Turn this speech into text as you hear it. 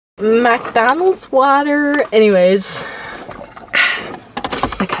McDonald's water. Anyways.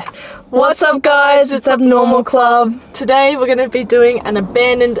 Okay. What's up guys? It's Abnormal Club. Today we're going to be doing an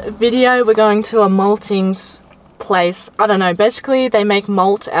abandoned video. We're going to a maltings place. I don't know. Basically they make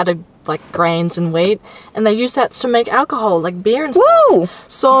malt out of like grains and wheat and they use that to make alcohol like beer and stuff. Woo!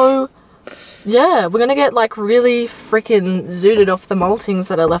 So yeah, we're going to get like really freaking zooted off the maltings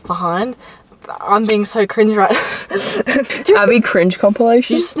that are left behind. I'm being so cringe right now. Abby cringe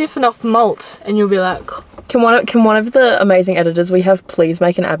compilation? You sniff enough malt and you'll be like... Can one of the amazing editors we have please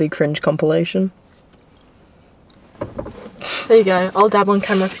make an Abby cringe compilation? There you go. I'll dab on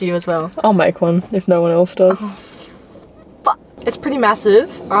camera for you as well. I'll make one if no one else does. But it's pretty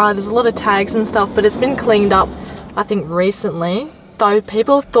massive. There's a lot of tags and stuff, but it's been cleaned up, I think, recently. Though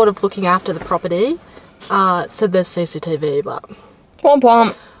people thought of looking after the property. Said there's CCTV, but... Womp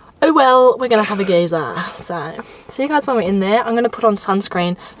womp. Oh well, we're gonna have a geezer. So, see you guys when we're in there. I'm gonna put on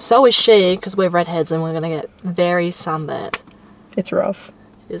sunscreen. So is she, because we're redheads and we're gonna get very sunburnt. It's rough.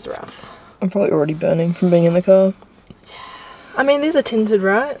 It is rough. I'm probably already burning from being in the car. Yeah. I mean, these are tinted,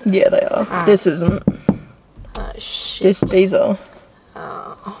 right? Yeah, they are. This isn't. Oh, shit. These are.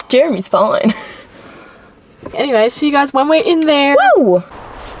 Oh. Jeremy's fine. Anyway, see you guys when we're in there. Woo!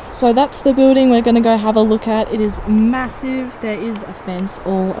 So that's the building we're going to go have a look at. It is massive. There is a fence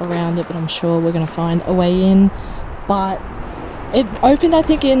all around it, but I'm sure we're going to find a way in. But it opened, I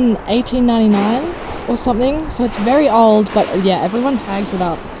think, in 1899 or something. So it's very old, but yeah, everyone tags it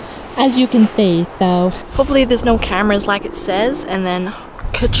up. As you can see, though. Hopefully there's no cameras like it says, and then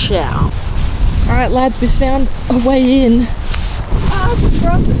ka-chow. Alright lads, we found a way in. Ah, the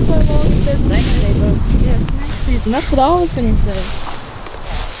grass is so long. There's snake season. Yeah, snake season. That's what I was going to say.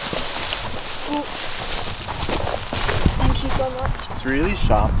 Thank you so much. It's really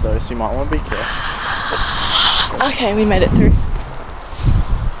sharp though, so you might want to be careful. Okay, we made it through.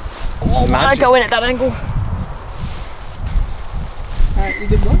 Oh, I go in at that angle. Alright, you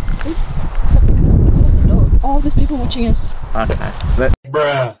good boys? Oh, there's people watching us. Okay.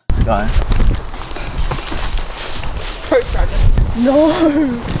 Bruh. This guy. No!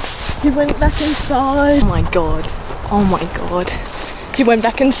 He went back inside. Oh my god. Oh my god. He went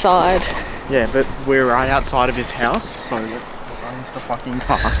back inside. Yeah, but we're right outside of his house, so we'll run into the fucking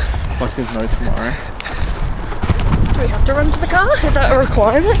car like there's no tomorrow. Do we have to run to the car? Is that a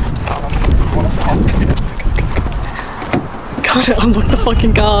requirement? Gotta unlock the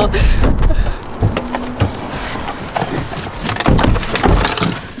fucking car.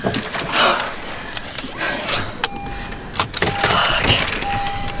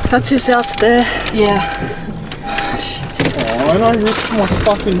 Fuck. That's his house there. Yeah. Oh, and I ripped my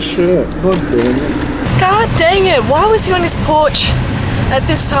fucking shirt. God damn it. God dang it, why was he on his porch at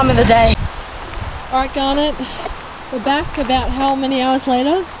this time of the day? Alright Garnet, we're back about how many hours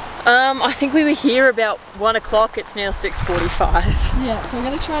later? I think we were here about 1 o'clock, it's now 6:45. Yeah, so we're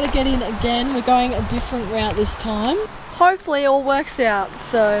going to try to get in again. We're going a different route this time. Hopefully it all works out,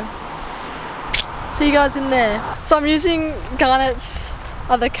 so see you guys in there. So I'm using Garnet's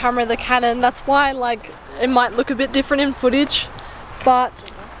other camera, the Canon. That's why like it might look a bit different in footage, but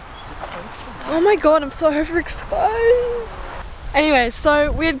oh my god, I'm so overexposed. Anyway,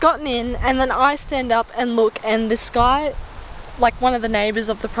 so we had gotten in and then I stand up and look and this guy, like one of the neighbours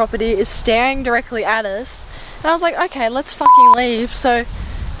of the property, is staring directly at us. And I was like, okay, let's fucking leave. So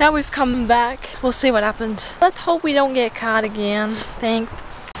now we've come back. We'll see what happens. Let's hope we don't get caught again. Thanks.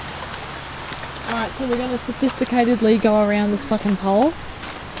 Alright, so we're going to sophisticatedly go around this fucking pole.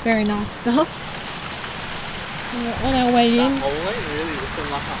 Very nice stuff. We're on our way in.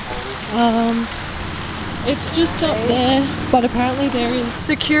 It's just up there, but apparently there is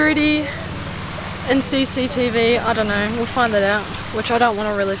security and CCTV. I don't know, we'll find that out, which I don't want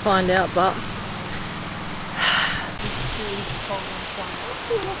to really find out, but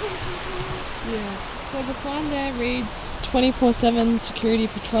yeah. So the sign there reads 24/7 security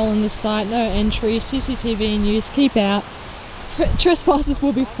patrol on this site, no entry, CCTV in use, keep out, trespassers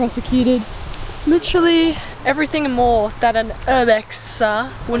will be prosecuted. Literally everything and more that an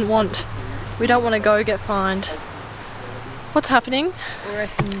urbexer wouldn't want. We don't want to go get fined. What's happening?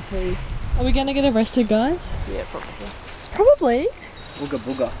 Arresting the police. Are we going to get arrested, guys? Yeah, probably. Probably. Booga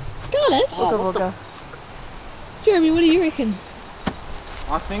booga. Got it. Booga booga. Jeremy, what do you reckon?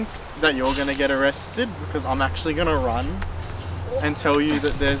 I think that you're gonna get arrested because I'm actually gonna run and tell you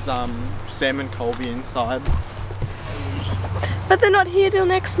that there's Sam and Colby inside. But they're not here till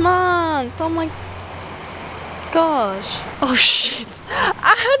next month. Oh my gosh. Oh shit.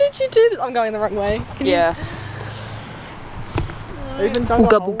 How did you do this? I'm going the wrong way. Can yeah. They even dug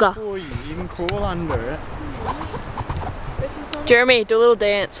Booga a hole booga. for you. You can crawl under it. Jeremy, do a little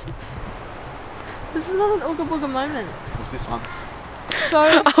dance. This is not an ooga booga moment. What's this one?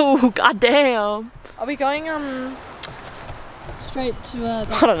 So, Oh, goddamn. are we going straight to I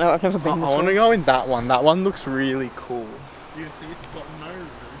that? don't know, I've never I been this want to way. go in that one. That one looks really cool. You can see it's got no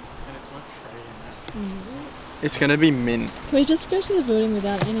roof and it's got a tray in it. It's gonna be mint. Can we just go to the building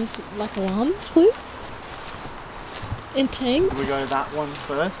without any like alarms, please? In tanks? We go that one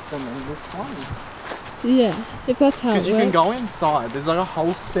first and then this one. Yeah, if that's how it works. Because you can go inside. There's like a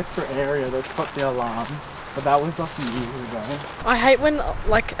whole separate area that's got the alarm. But that was like years ago. I hate when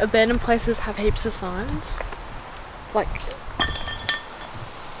like abandoned places have heaps of signs. Like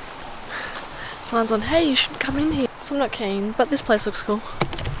signs on, hey, you should come in here. So I'm not keen, but this place looks cool.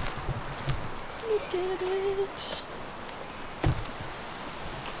 Look at it.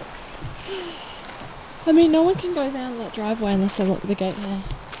 I mean, no one can go down that driveway unless they lock the gate here.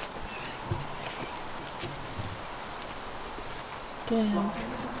 Damn. I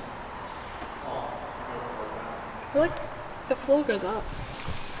feel like the floor goes up.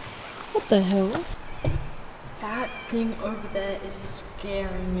 What the hell? That thing over there is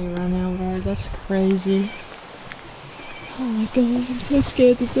scaring me right now, bro. That's crazy. Oh my god, I'm so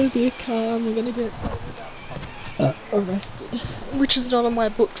scared. There's gonna be a car and we're gonna get arrested. Which is not on my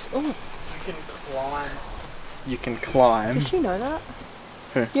books. Oh. You can climb. You can climb. Did you know that?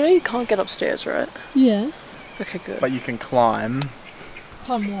 Who? You know you can't get upstairs, right? Yeah. Okay, good. But you can climb.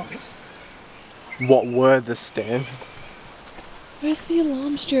 Climb what? What were the stairs? Where's the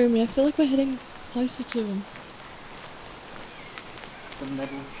alarms, Jeremy? I feel like we're heading closer to them. The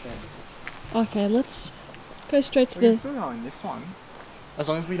metal shed. Okay, let's go straight to We can the... still go in this one. As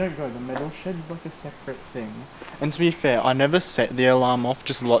long as we don't go, the metal shed is like a separate thing. And to be fair, I never set the alarm off,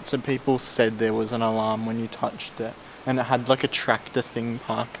 just lots of people said there was an alarm when you touched it. And it had like a tractor thing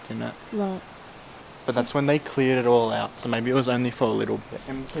parked in it. Right. But that's when they cleared it all out, so maybe it was only for a little bit.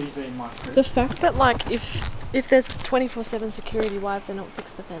 MTV micro. The fact that like if there's 24/7 security, why have they not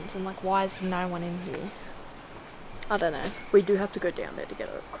fixed the fence? And like why is no one in here? I don't know. We do have to go down there to get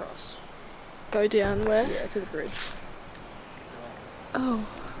across. Go down where? Yeah, to the bridge. Oh.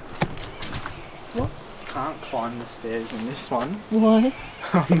 What? Can't climb the stairs in this one. Why?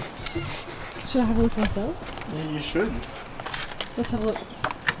 Should I have a look myself? Yeah, you should. Let's have a look.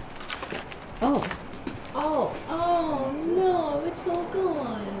 Oh. Oh. Oh no, it's all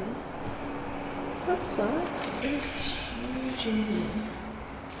gone. That sucks. It's huge in here.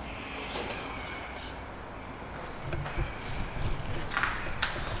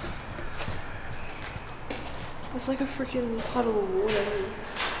 It's like a freaking puddle of water.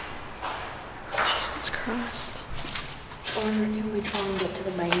 Jesus Christ. I reckon we try and get to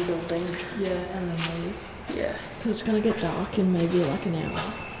the main building. Yeah, and then leave. Yeah. Because it's going to get dark in maybe like an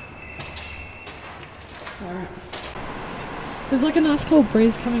hour. Alright. There's like a nice cold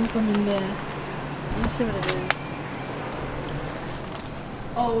breeze coming from in there. Let's see what it is.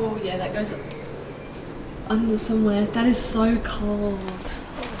 Oh yeah, that goes under somewhere. That is so cold.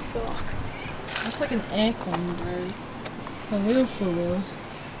 Oh my god. That's like an aircon, bro. For real, for real.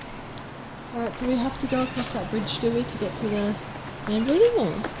 Alright, so we have to go across that bridge, do we, to get to the main building,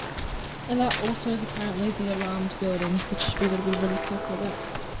 or? And that also is apparently the alarmed building, which we're going to be really careful about.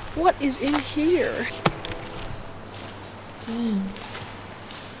 What is in here? Damn.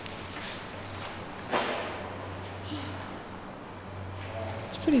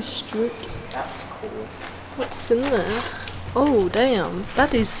 It's pretty strict. That's cool. What's in there? Oh, damn.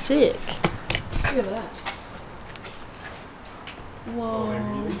 That is sick. Look at that. Whoa. I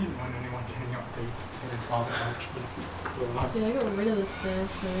really didn't want anyone getting up these stairs either. Jesus Christ. Yeah, they got rid of the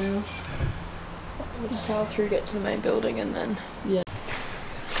stairs for real. Let's power through, get to the main building, and then... Yeah.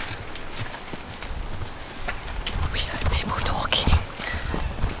 We heard people talking.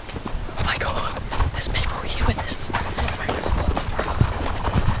 Oh my god, there's people here with us.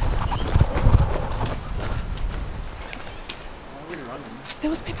 Why are we running? There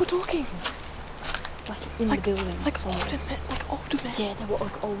was people talking. Like, in the building. Like older men. Like older men. Yeah, they were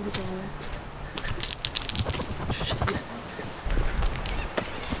like older guys.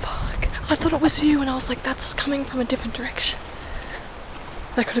 Fuck. I thought it was you and I was like, that's coming from a different direction.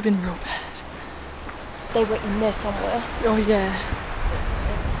 That could have been real bad. They were in there somewhere. Oh yeah.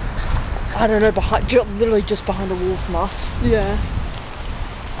 I don't know, behind, literally just behind a wall from us. Yeah.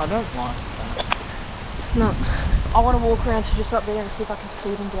 I don't like that. No. I want to walk around to just up there and see if I can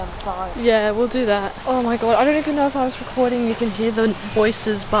see them down the side. Yeah, we'll do that. Oh my god, I don't even know if I was recording, you can hear the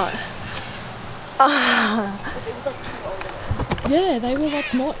voices, but... Yeah, they were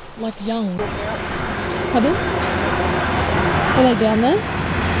like not like young. Pardon? Are they down there?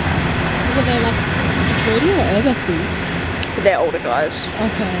 Were they like security or urbexes? But they're older guys.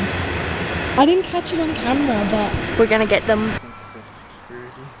 Okay. I didn't catch him on camera, but We're gonna get them.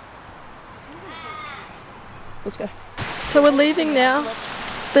 Let's go. so we're leaving now.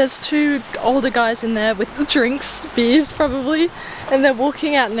 There's two older guys in there with drinks, beers probably, and they're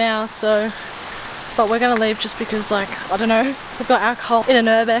walking out now, so but we're gonna leave just because, like, I don't know, we've got alcohol in an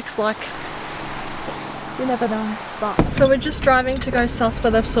urbex, like, you never know. But so we're just driving to go sus,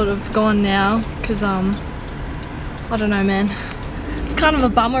 but they've sort of gone now because I don't know, man, it's kind of a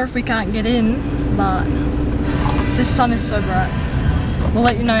bummer if we can't get in, but this sun is so bright. We'll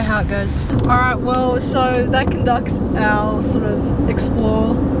let you know how it goes. Alright, well, so that conducts our sort of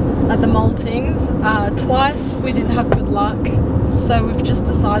explore at the Maltings. Twice we didn't have good luck, so we've just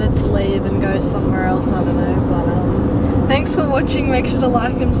decided to leave and go somewhere else, I don't know, but thanks for watching. Make sure to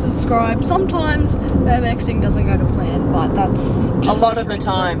like and subscribe. Sometimes urbexing doesn't go to plan, but that's just a lot of the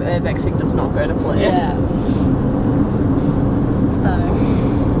time urbexing does not go to plan. Yeah.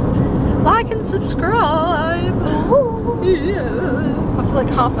 So, like and subscribe. Yeah. I feel like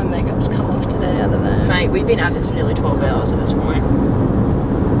half my makeup's come off today, I don't know. Mate, we've been at this for nearly 12 hours at this point.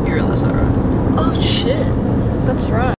 You realise that, right? Oh shit, that's right.